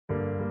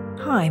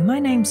Hi, my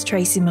name's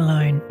Tracy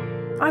Malone.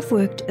 I've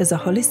worked as a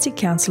holistic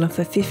counsellor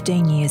for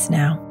 15 years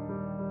now.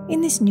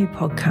 In this new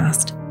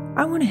podcast,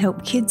 I want to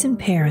help kids and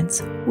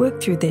parents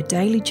work through their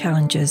daily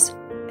challenges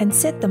and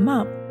set them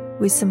up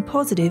with some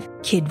positive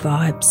kid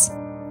vibes.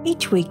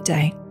 Each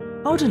weekday,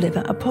 I'll deliver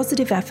a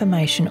positive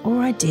affirmation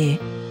or idea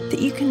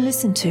that you can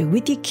listen to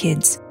with your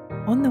kids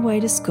on the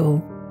way to school,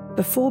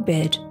 before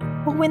bed,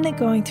 or when they're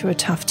going through a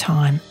tough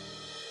time.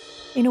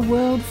 In a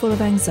world full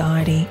of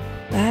anxiety,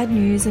 bad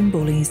news and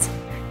bullies,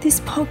 this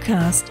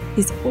podcast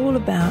is all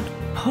about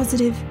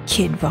positive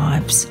kid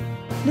vibes.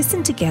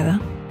 Listen together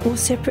or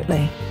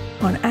separately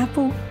on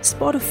Apple,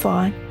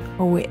 Spotify,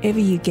 or wherever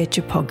you get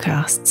your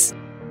podcasts.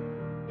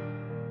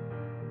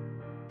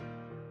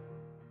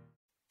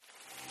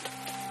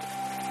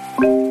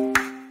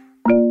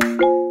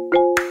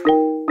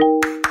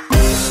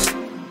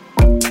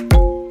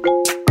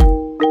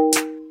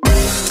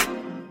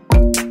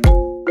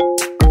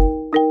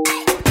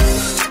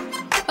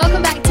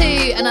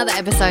 Another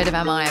episode of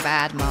Am I a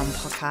Bad Mum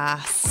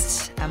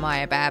podcast. Am I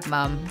a bad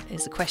mum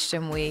is a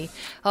question we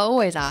are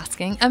always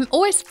asking. I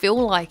always feel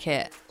like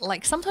it.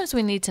 Like sometimes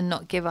we need to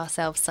not give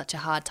ourselves such a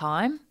hard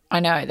time. I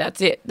know, that's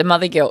it. The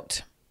mother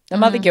guilt. The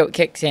mother guilt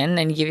kicks in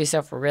and you give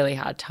yourself a really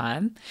hard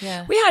time.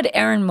 Yeah. We had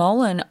Erin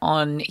Molan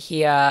on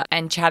here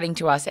and chatting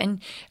to us and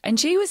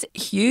she was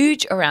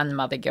huge around the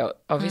mother guilt.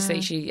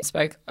 Obviously, she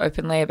spoke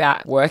openly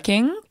about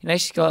working. You know,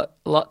 she's got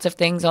lots of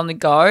things on the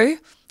go.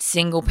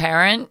 Single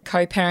parent,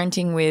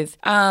 co-parenting with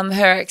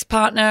her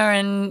ex-partner,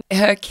 and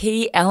her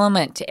key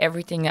element to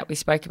everything that we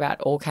spoke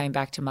about all came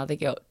back to mother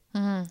guilt.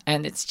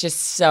 And it's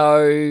just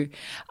so,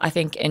 I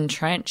think,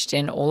 entrenched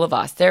in all of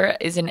us. There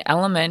is an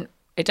element,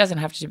 it doesn't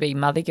have to be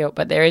mother guilt,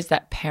 but there is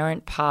that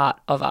parent part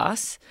of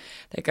us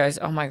that goes,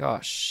 oh my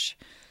gosh,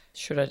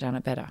 should I have done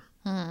it better?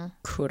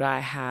 Could I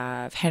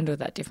have handled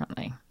that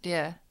differently?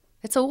 Yeah.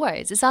 It's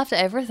after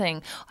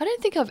everything. I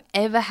don't think I've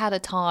ever had a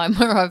time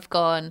where I've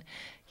gone,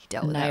 you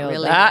dealt with that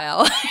really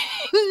well.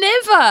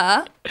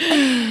 Never.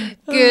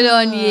 Good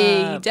on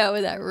you. You dealt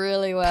with that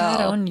really well.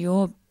 Pat on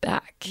your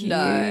back.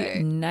 No.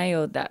 You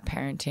nailed that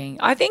parenting.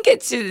 I think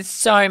it's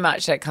so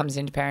much that comes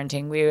into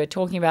parenting. We were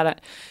talking about a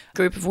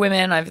group of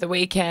women over the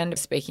weekend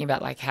speaking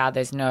about like how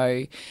there's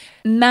no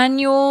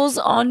manuals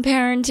on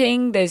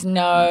parenting. There's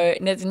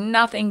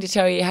nothing to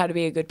tell you how to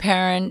be a good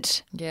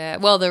parent. Yeah,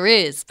 well, there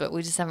is, but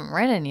we just haven't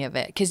read any of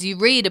it because you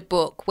read a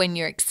book when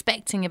you're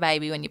expecting a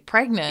baby, when you're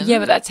pregnant. Yeah,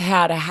 but that's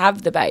how to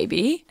have the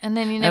baby. And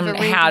then you never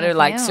read how to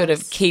anything else. sort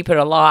of keep it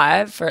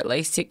alive for at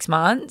least 6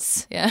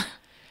 months. Yeah.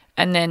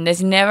 And then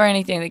there's never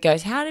anything that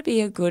goes, how to be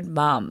a good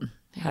mum,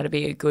 how to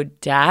be a good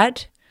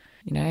dad,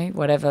 you know,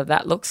 whatever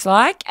that looks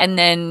like. And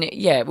then,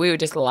 yeah, we were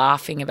just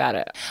laughing about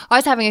it. I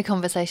was having a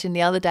conversation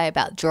the other day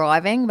about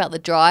driving, about the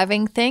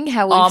driving thing,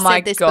 how we've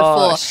said this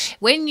gosh. before.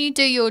 When you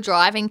do your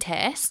driving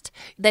test,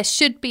 there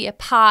should be a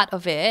part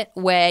of it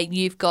where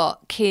you've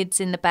got kids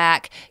in the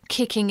back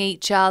kicking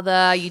each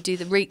other. You do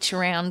the reach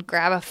around,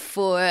 grab a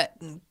foot,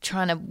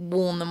 trying to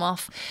warn them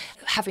off,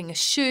 having a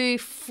shoe,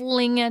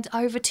 fling it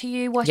over to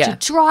you while you're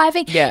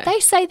driving. Yeah.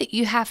 They say that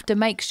you have to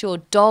make sure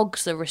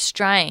dogs are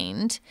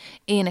restrained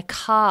in a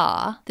car.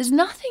 There's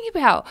nothing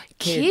about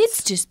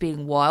kids just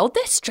being wild.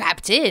 They're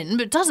strapped in,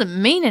 but it doesn't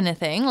mean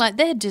anything. Like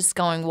they're just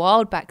going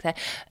wild back there.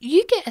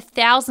 You get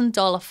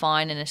 $1,000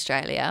 fine in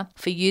Australia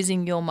for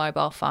using your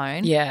mobile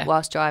phone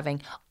whilst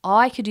driving.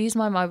 I could use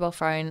my mobile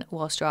phone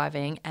whilst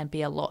driving and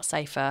be a lot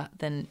safer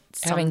than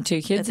having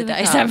 2 kids in the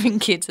car. Having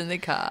kids in the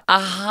car.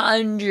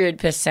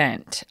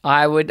 100%.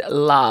 I would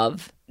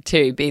love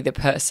to be the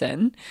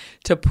person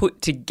to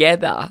put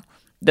together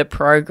the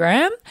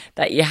program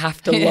that you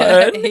have to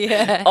learn.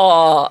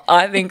 Oh,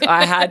 I think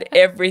I had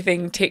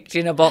everything ticked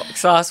in a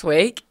box last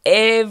week.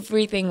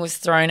 Everything was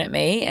thrown at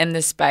me in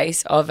the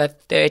space of a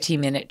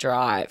 30-minute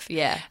drive.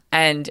 Yeah.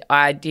 And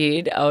I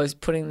was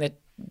putting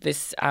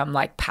this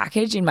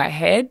package in my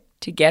head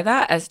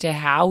together as to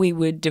how we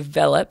would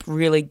develop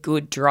really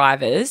good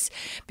drivers,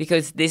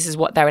 because this is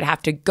what they would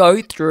have to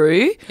go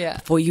through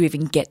before you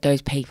even get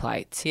those P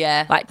plates.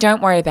 Yeah. Like,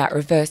 don't worry about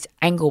reverse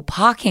angle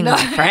parking,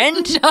 my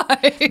friend. No.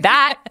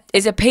 That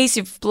is a piece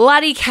of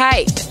bloody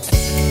cake.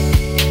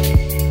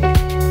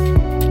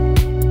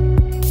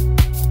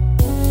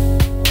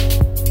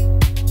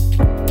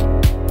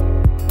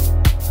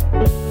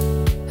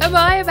 Am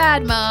I a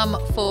bad mum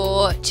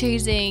for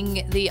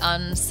choosing the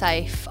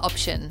unsafe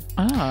option?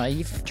 Oh, are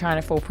you trying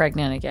to fall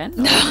pregnant again?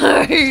 No.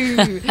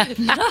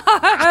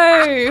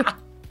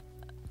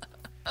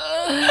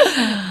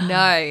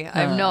 No,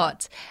 I'm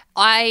not.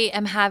 I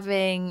am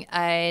having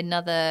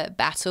another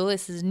battle.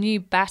 This is a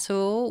new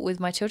battle with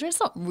my children. It's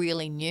not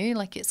really new,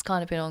 like it's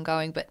kind of been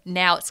ongoing, but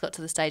now it's got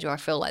to the stage where I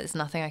feel like there's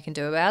nothing I can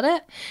do about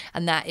it,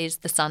 and that is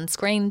the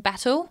sunscreen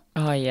battle.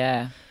 Oh,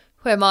 yeah.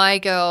 Where my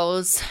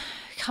girls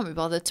can't be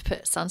bothered to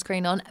put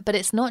sunscreen on, but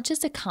it's not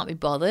just a can't be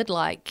bothered,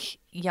 like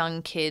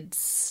young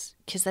kids,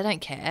 because they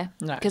don't care,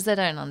 because they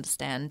don't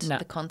understand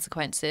the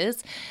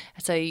consequences.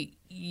 So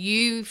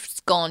you've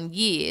gone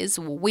years,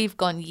 we've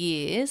gone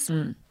years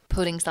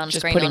putting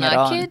sunscreen on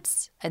our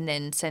kids and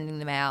then sending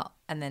them out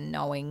and then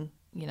knowing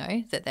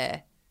that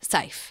they're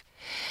safe.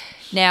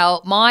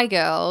 Now, my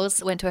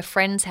girls went to a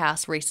friend's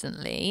house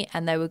recently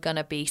and they were going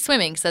to be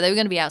swimming. So they were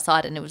going to be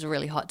outside and it was a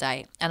really hot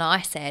day. And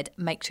I said,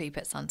 make sure you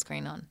put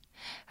sunscreen on.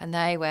 And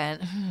they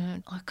went,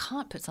 I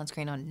can't put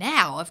sunscreen on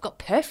now. I've got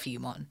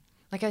perfume on.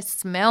 Like, I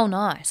smell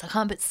nice. I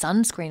can't put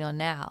sunscreen on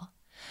now.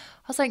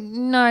 I was like,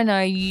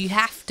 no, you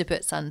have to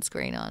put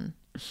sunscreen on.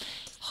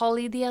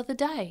 Holly the other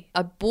day,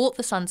 I bought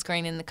the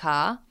sunscreen in the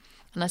car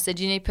and I said,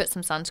 you need to put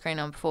some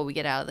sunscreen on before we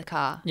get out of the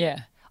car.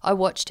 Yeah. I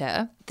watched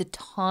her, the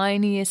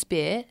tiniest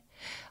bit.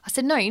 I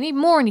said, no, you need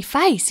more on your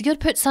face. You got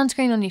to put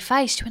sunscreen on your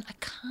face. She went, I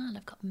can't.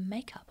 I've got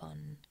makeup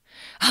on.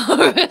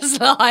 I was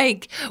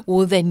like,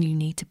 well, then you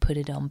need to put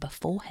it on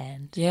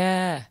beforehand.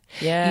 Yeah.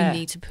 You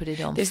need to put it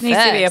on This first.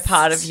 needs to be a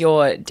part of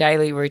your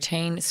daily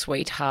routine,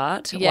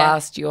 sweetheart. Yeah.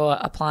 Whilst you're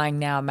applying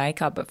now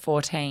makeup at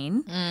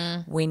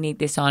 14, we need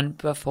this on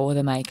before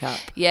the makeup.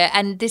 Yeah,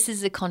 and this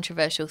is a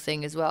controversial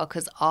thing as well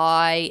because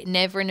I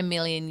never in a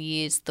million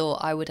years thought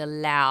I would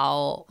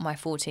allow my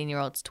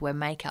 14-year-olds to wear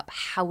makeup.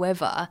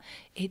 However,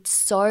 it's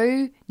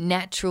so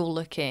natural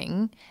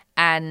looking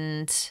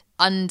and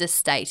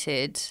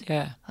understated.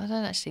 Yeah. I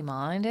don't actually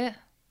mind it.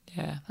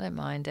 Yeah. I don't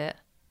mind it.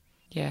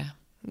 Yeah.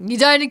 You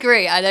don't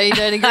agree. I know you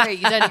don't agree.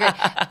 You don't agree.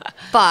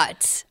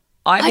 But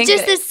I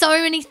think there's so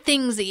many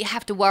things that you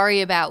have to worry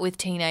about with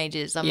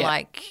teenagers. I'm Yeah.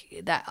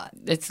 like that.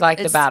 it's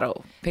like the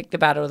battle. Pick the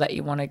battle that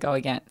you want to go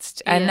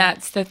against. And Yeah.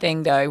 that's the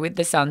thing, though, with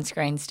the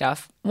sunscreen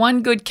stuff.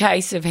 One good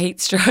case of heat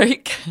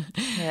stroke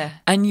Yeah.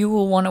 and you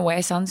will want to wear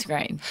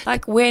sunscreen.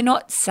 Like, we're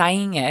not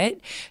saying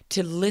it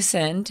to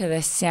listen to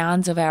the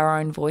sounds of our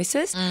own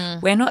voices.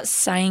 We're not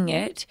saying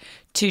it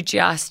to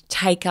just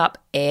take up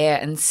air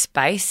and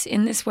space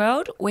in this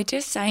world. We're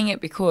just saying it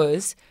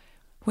because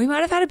we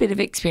might have had a bit of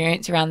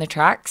experience around the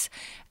tracks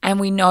and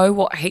we know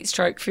what heat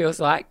stroke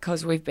feels like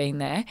because we've been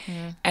there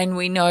and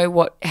we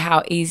know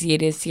how easy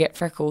it is to get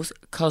freckles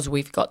because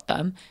we've got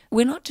them.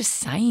 We're not just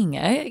saying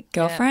it,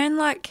 girlfriend.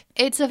 Like,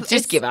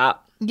 just give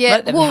up. Yeah,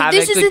 Let them well, have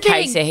this a is good the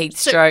case thing. of heat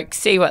stroke,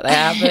 see what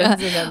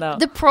happens. And then they'll-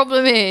 The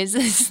problem is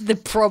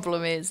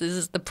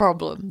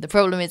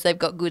they've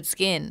got good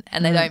skin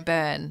and they don't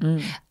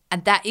burn.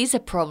 And that is a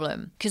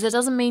problem because it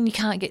doesn't mean you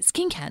can't get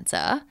skin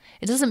cancer.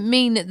 It doesn't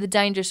mean that the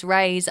dangerous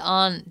rays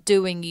aren't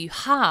doing you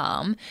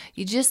harm.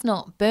 You're just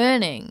not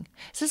burning.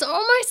 So it's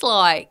almost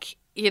like,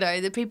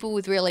 the people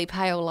with really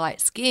pale, light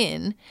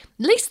skin,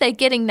 at least they're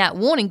getting that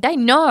warning. They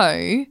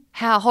know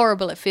how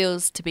horrible it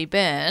feels to be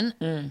burnt.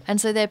 And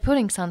so they're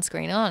putting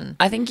sunscreen on.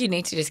 I think you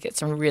need to just get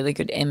some really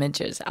good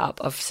images up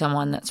of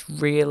someone that's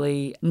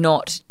really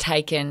not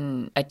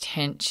taken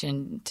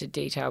attention to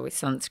detail with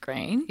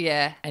sunscreen.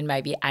 Yeah. And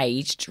maybe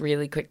aged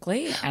really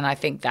quickly. And I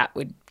think that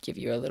would give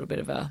you a little bit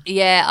of a...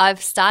 Yeah,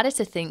 I've started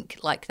to think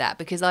like that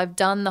because I've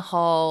done the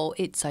whole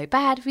it's so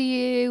bad for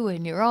you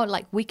when you're old.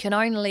 Like, we can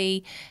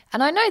only,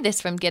 and I know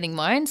this from getting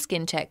my own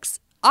skin checks,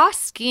 our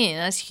skin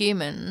as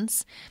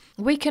humans,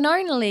 we can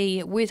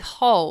only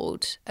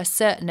withhold a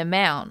certain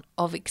amount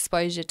of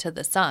exposure to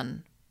the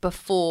sun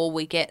before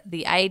we get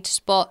the age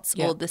spots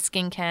or the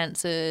skin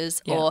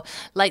cancers or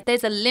like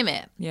there's a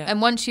limit. Yeah.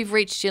 And once you've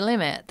reached your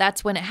limit,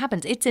 that's when it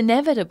happens. It's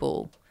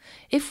inevitable.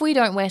 If we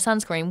don't wear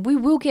sunscreen, we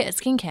will get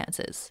skin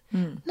cancers.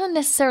 Not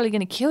necessarily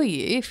going to kill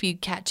you if you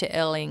catch it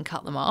early and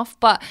cut them off.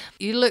 But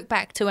you look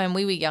back to when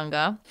we were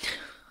younger,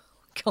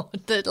 God,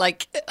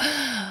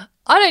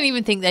 I don't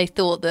even think they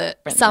thought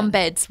that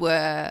sunbeds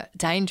were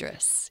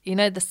dangerous.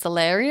 The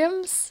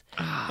solariums?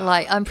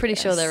 I'm pretty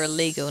sure they're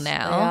illegal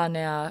now. They are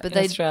now But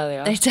in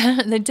Australia.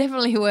 They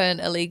definitely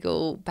weren't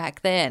illegal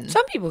back then.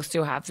 Some people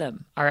still have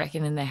them, I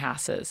reckon, in their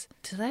houses.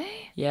 Do they?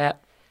 Yeah.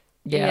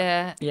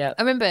 Yeah.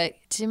 I remember,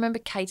 do you remember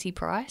Katie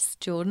Price,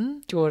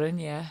 Jordan? Jordan,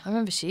 yeah. I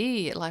remember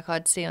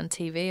I'd see on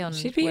TV on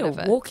She'd be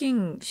whatever. a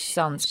walking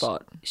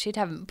sunspot. She'd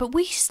have, but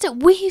we used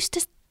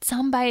to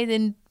sunbathe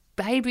in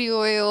baby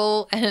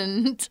oil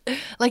and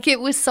it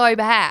was so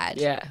bad.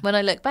 Yeah. When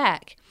I look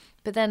back.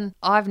 But then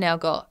I've now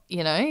got,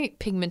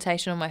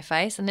 pigmentation on my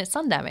face and it's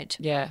sun damage.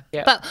 Yeah.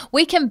 But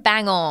we can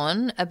bang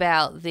on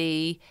about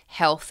the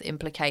health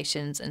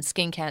implications and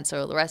skin cancer,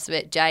 all the rest of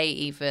it. Jay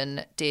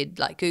even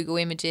did Google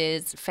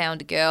images,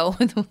 found a girl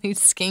with all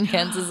these skin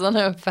cancers on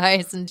her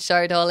face and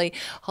showed Holly.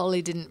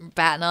 Holly didn't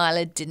bat an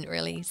eyelid, didn't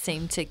really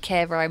seem to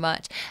care very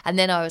much. And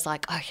then I was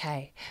like,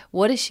 okay,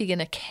 what is she going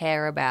to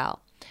care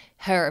about?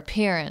 Her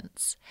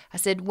appearance. I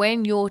said,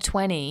 when you're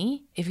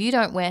 20, if you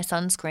don't wear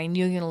sunscreen,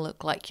 you're going to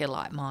look like you're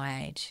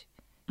my age.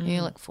 You're going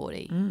to look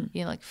 40. You're going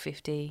to look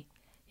 50.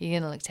 You're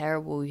going to look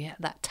terrible. You have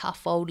that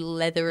tough old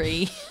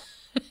leathery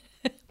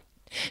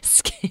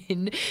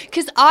skin.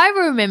 Because I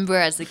remember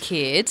as a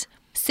kid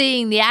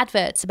seeing the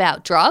adverts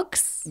about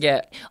drugs.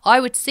 Yeah. I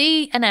would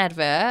see an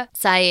advert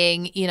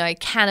saying,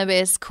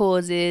 cannabis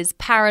causes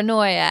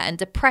paranoia and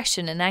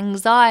depression and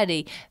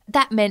anxiety.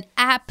 That meant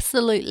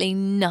absolutely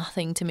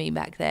nothing to me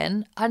back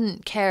then. I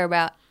didn't care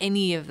about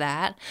any of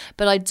that.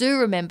 But I do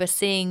remember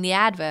seeing the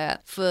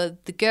advert for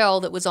the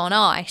girl that was on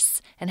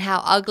ice and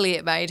how ugly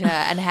it made her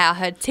and how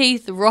her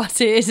teeth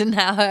rotted and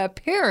how her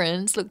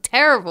appearance looked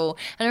terrible.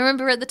 And I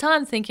remember at the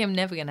time thinking, I'm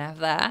never going to have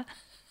that.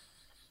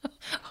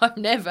 I'm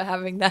never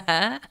having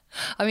that.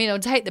 I mean, I'll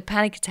take the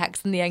panic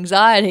attacks and the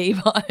anxiety,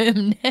 but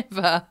I'm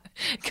never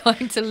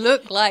going to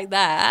look like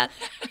that.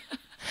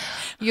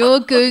 You're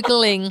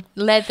Googling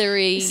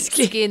leathery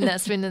skin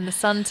that's been in the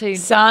sun too.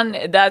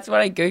 That's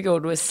what I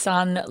Googled, was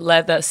sun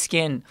leather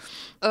skin.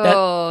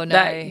 Oh,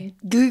 no.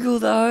 Google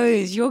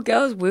those. Your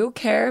girls will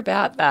care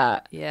about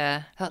that.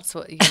 Yeah, that's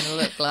what you're going to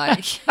look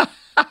like.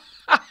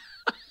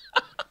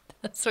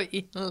 That's what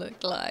you're going to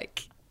look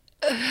like.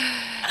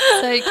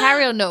 So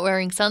carry on not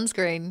wearing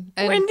sunscreen.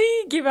 And when do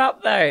you give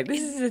up, though? This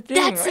is the thing.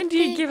 That's When the do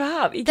you thing. give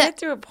up? You get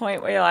to a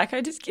point where you're like,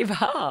 I just give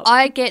up.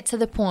 I get to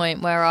the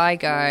point where I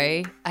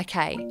go,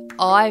 okay,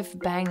 I've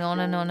banged on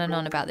and on and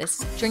on about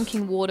this.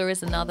 Drinking water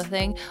is another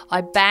thing.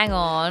 I bang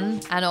on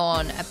and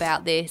on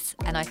about this,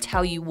 and I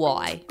tell you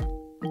why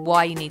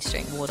you need to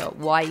drink water,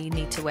 why you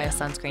need to wear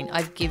sunscreen.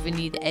 I've given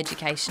you the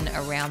education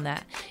around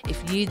that.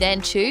 If you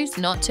then choose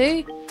not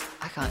to,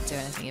 I can't do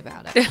anything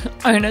about it.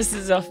 Onus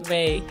is off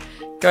me.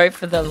 Go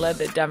for the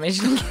leather damage.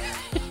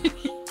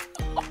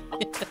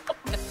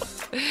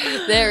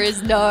 There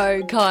is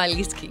no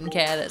Kylie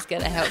skincare that's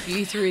going to help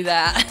you through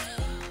that.